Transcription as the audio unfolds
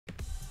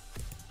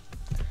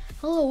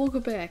Hello,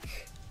 welcome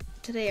back.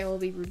 Today I will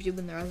be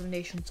reviewing the Other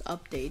Nations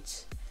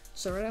updates.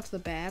 So right off the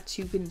bat,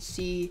 you can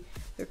see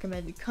the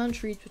recommended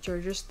countries, which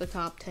are just the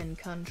top 10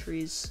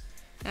 countries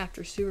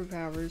after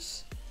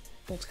superpowers.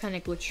 Well, it's kind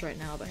of glitched right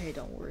now, but hey,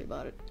 don't worry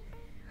about it.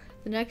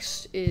 The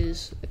next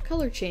is the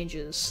color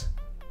changes.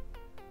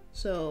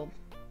 So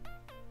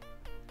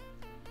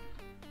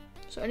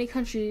any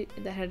country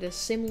that had a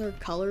similar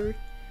color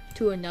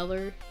to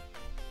another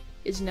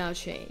is now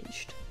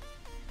changed.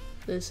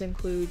 This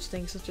includes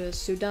things such as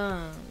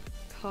Sudan,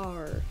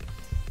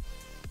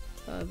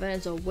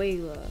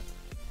 Venezuela,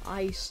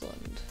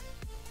 Iceland,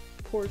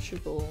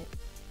 Portugal,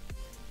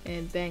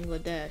 and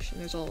Bangladesh.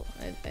 And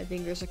I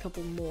think there's a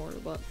couple more,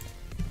 but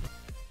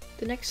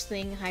the next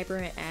thing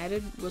Hyper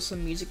added was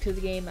some music to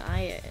the game.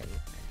 My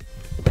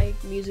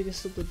music is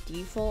still the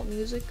default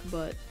music,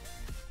 but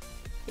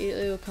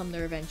it'll come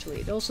there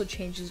eventually. It also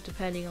changes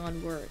depending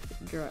on where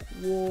you're at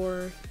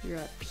war, you're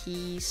at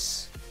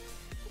peace,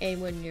 and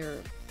when your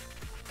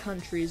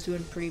country is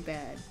doing pretty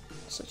bad,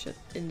 such as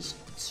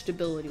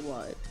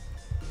instability-wise.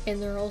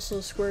 And there are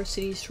also square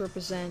cities to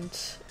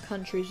represent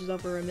countries with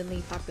over 1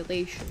 million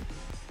population.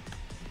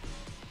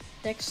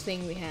 Next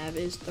thing we have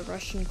is the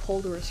Russian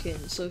Cold War skin.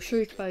 So sure,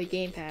 you can buy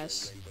Game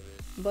Pass,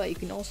 but you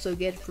can also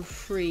get it for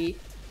free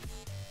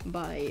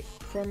by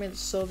forming the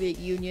Soviet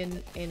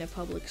Union in a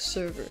public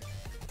server.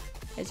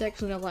 It's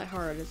actually not that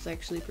hard, it's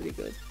actually pretty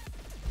good.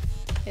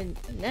 And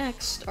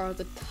next are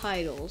the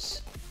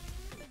titles.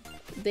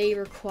 They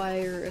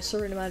require a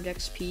certain amount of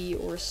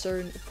XP or a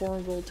certain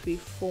formable to be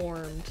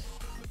formed.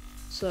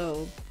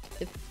 So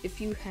if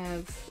you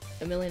have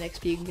 1 million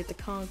XP, you can get the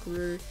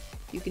Conqueror.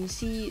 You can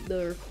see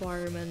the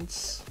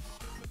requirements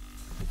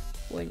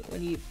when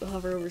you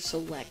hover over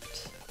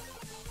select.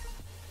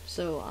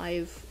 So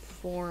I've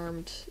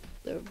formed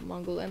the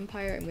Mongol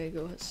Empire. I'm gonna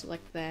go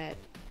select that.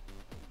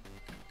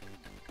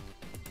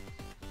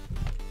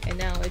 And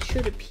now it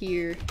should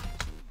appear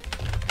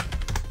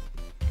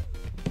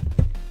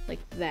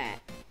like that.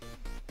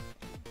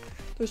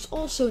 There's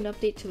also an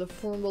update to the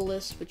formable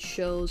list which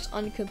shows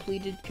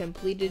uncompleted,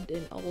 completed,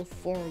 and all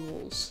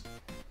formables.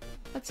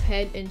 Let's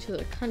head into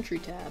the country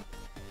tab.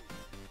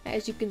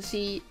 As you can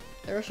see,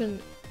 the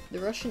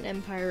Russian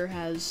Empire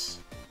has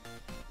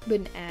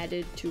been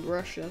added to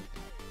Russia.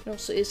 It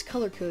also is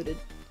color coded.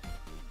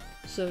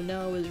 So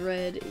no is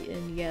red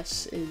and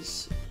yes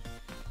is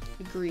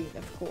green,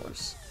 of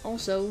course.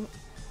 Also,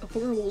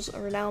 formables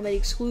are now made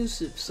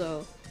exclusive,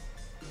 so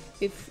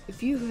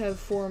if you have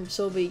formed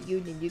Soviet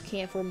Union, you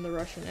can't form the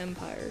Russian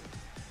Empire.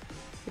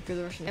 If you're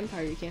the Russian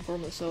Empire, you can't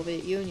form the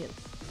Soviet Union.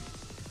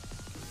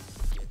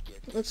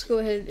 Let's go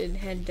ahead and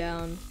head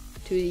down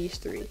to these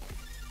three.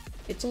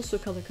 It's also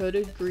color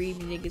coded. Green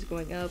meaning is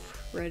going up,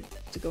 red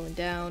is going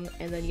down,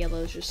 and then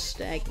yellow is just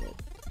stagnant.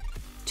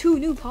 2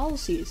 new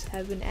policies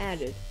have been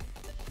added.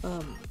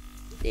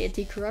 The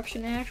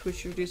Anti-Corruption Act,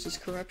 which reduces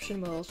corruption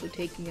while also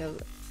taking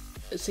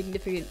a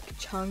significant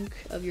chunk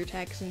of your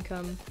tax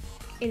income,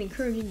 and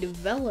encouraging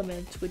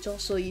development, which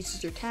also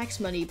uses your tax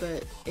money,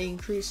 but it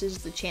increases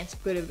the chance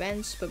of good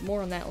events, but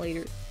more on that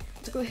later.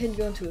 Let's go ahead and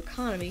go into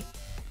economy.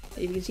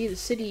 If you can see the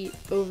city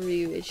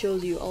overview, it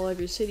shows you all of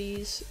your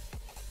cities.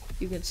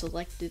 You can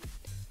select it,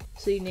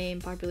 city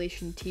name,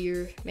 population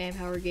tier,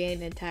 manpower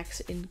gain, and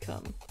tax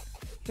income.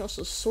 You can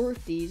also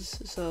sort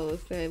these, so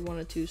if I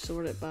wanted to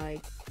sort it by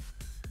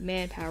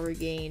manpower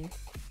gain,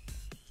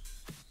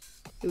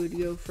 it would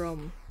go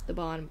from the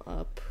bottom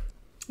up.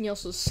 You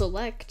also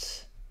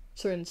select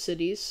certain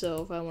cities,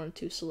 so if I wanted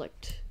to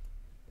select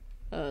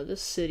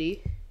this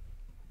city,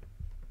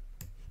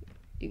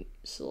 you can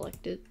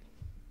select it.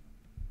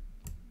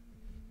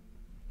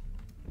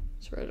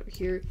 It's right over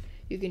here.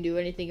 You can do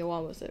anything you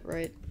want with it,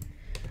 right?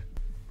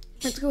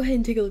 Let's go ahead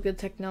and take a look at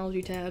the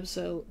technology tab.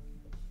 So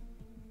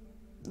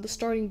the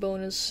starting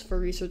bonus for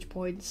research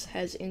points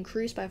has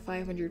increased by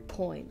 500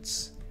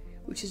 points,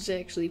 which is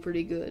actually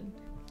pretty good.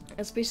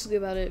 That's basically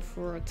about it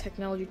for a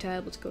technology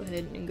tab. Let's go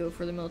ahead and go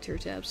for the military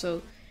tab.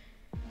 So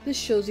this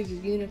shows you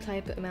your unit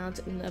type, amount,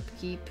 and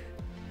upkeep.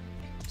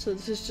 So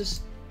this is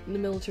just the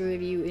military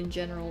view in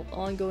general.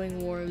 Ongoing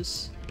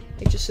wars,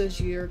 it just shows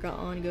you you've got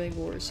ongoing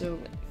wars. So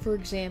for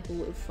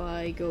example, if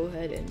I go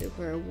ahead and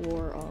declare a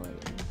war on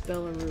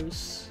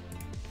Belarus,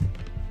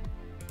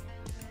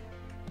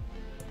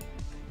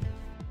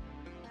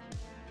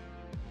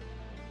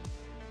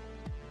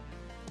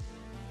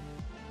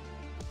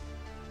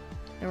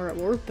 and we're at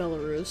war with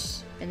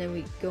Belarus, and then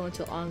we go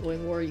into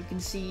ongoing war, you can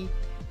see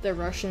the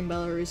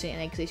Russian-Belarusian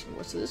annexation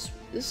war. So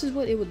this is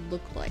what it would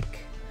look like.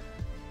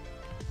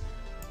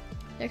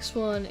 Next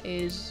one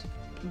is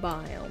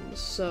biomes.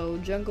 So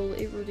jungle,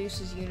 it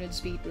reduces unit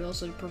speed, but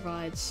also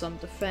provides some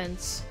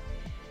defense.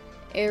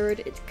 Arid,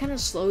 it kind of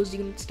slows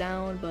units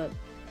down, but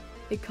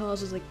it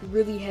causes like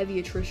really heavy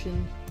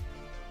attrition.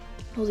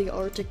 While the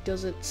Arctic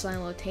does it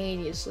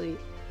simultaneously.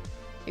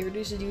 It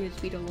reduces unit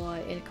speed a lot,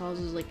 and it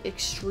causes like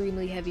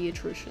extremely heavy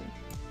attrition.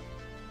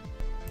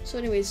 So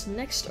anyways,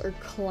 next are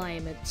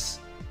climates.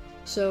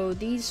 So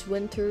these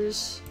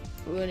winters,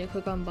 when you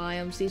click on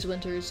biomes, these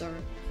winters are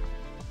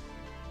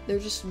They're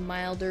just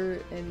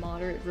milder and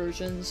moderate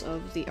versions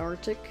of the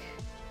Arctic.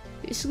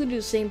 Basically do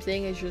the same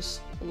thing, it's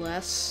just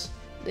less.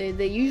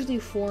 They usually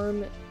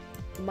form,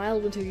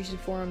 mild winter usually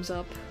forms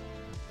up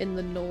in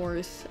the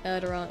north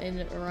at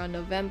around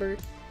November,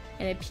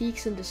 and it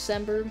peaks in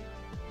December,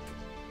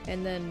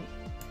 and then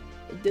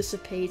it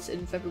dissipates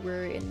in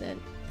February, and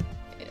then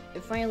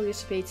it finally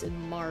dissipates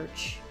in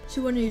March.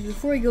 So anyways,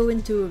 before I go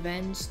into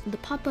events, the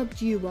pop-up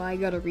GUI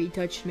got a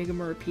retouch to make it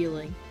more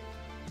appealing.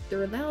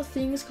 There are now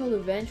things called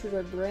events, which are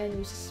a brand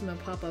new system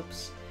of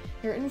pop-ups.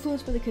 They're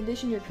influenced by the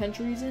condition your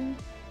country is in.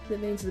 That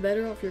means the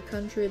better off your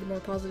country, the more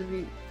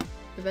positive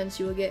events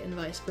you will get, and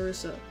vice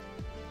versa.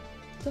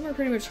 Some are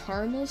pretty much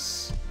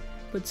harmless,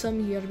 but some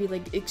you have to be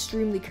like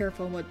extremely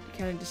careful on what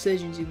kind of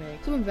decisions you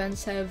make. Some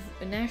events have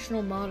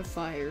national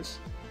modifiers.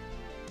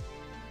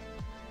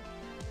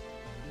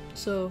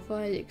 So if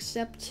I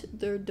accept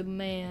their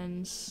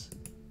demands,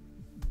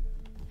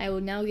 I will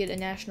now get a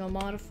national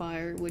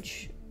modifier,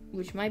 which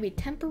might be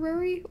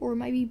temporary or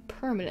might be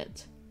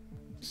permanent.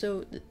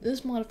 So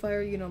this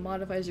modifier,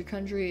 modifies your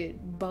country.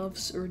 It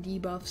buffs or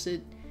debuffs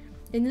it.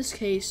 In this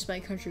case, my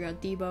country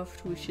got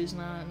debuffed, which is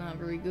not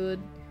very good.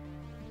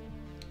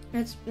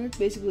 That's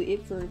basically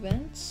it for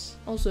events.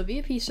 Also,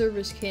 VIP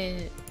service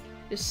can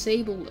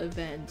disable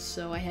events,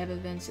 so I have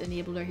events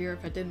enabled right here.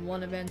 If I didn't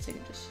want events, I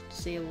can just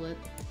disable it.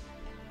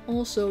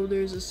 Also,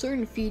 there's a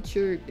certain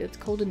feature that's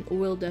called an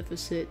oil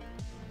deficit.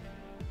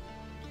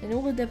 An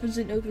oil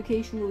deficit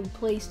notification will be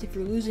placed if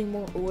you're losing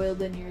more oil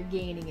than you're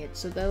gaining it,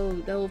 so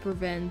that'll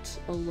prevent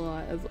a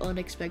lot of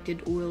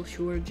unexpected oil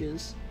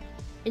shortages.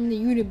 In the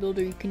unit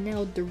builder, you can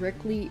now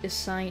directly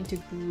assign to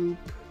group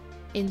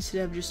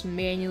instead of just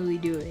manually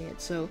doing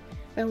it. So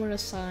if I want to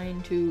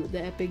assign to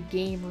the Epic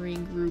Game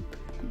Marine group,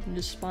 you can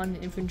just spawn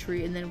an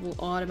infantry and then it will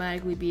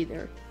automatically be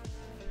there.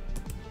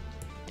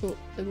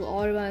 It will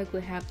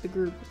automatically have the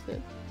group with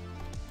it.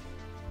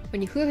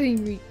 When you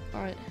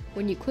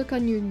click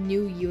on your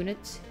new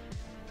unit,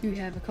 you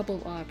have a couple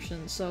of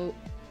options. So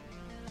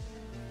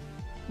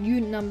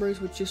unit numbers,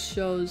 which just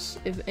shows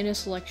if in a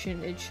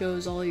selection it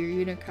shows all your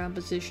unit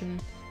composition.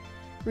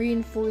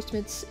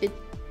 Reinforcements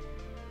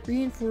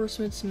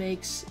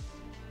makes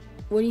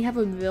when you have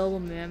available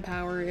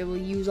manpower, it will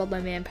use all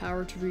my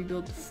manpower to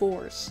rebuild the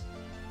force.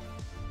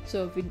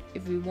 So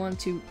if we want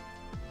to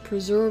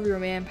preserve your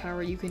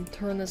manpower, you can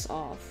turn this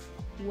off.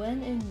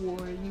 When in war,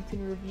 you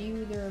can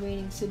review the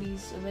remaining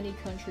cities of any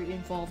country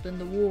involved in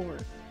the war.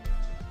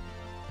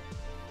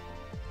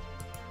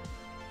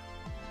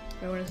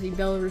 I want to see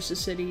Belarus'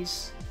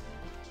 cities.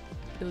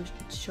 It'll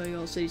show you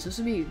all the cities. This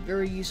would be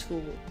very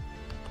useful.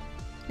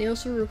 They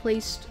also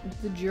replaced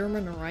the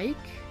German Reich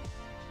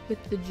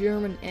with the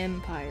German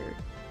Empire.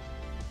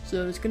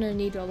 So it's gonna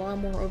need a lot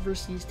more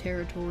overseas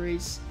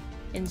territories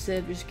instead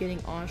of just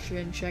getting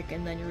Austria and Czech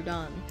and then you're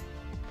done.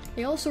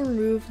 They also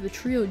removed the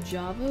Trio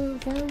Java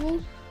vulnerable,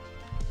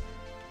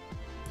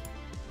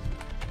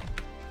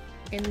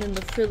 and then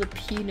the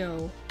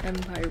Filipino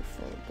Empire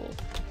vulnerable.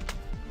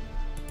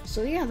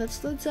 So yeah,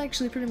 that's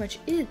actually pretty much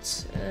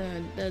it.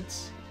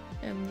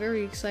 I'm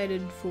very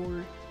excited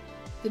for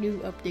the new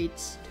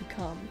updates to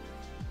come.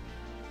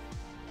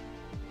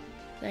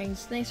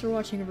 Thanks for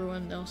watching,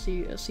 everyone. I'll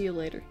see you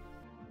later.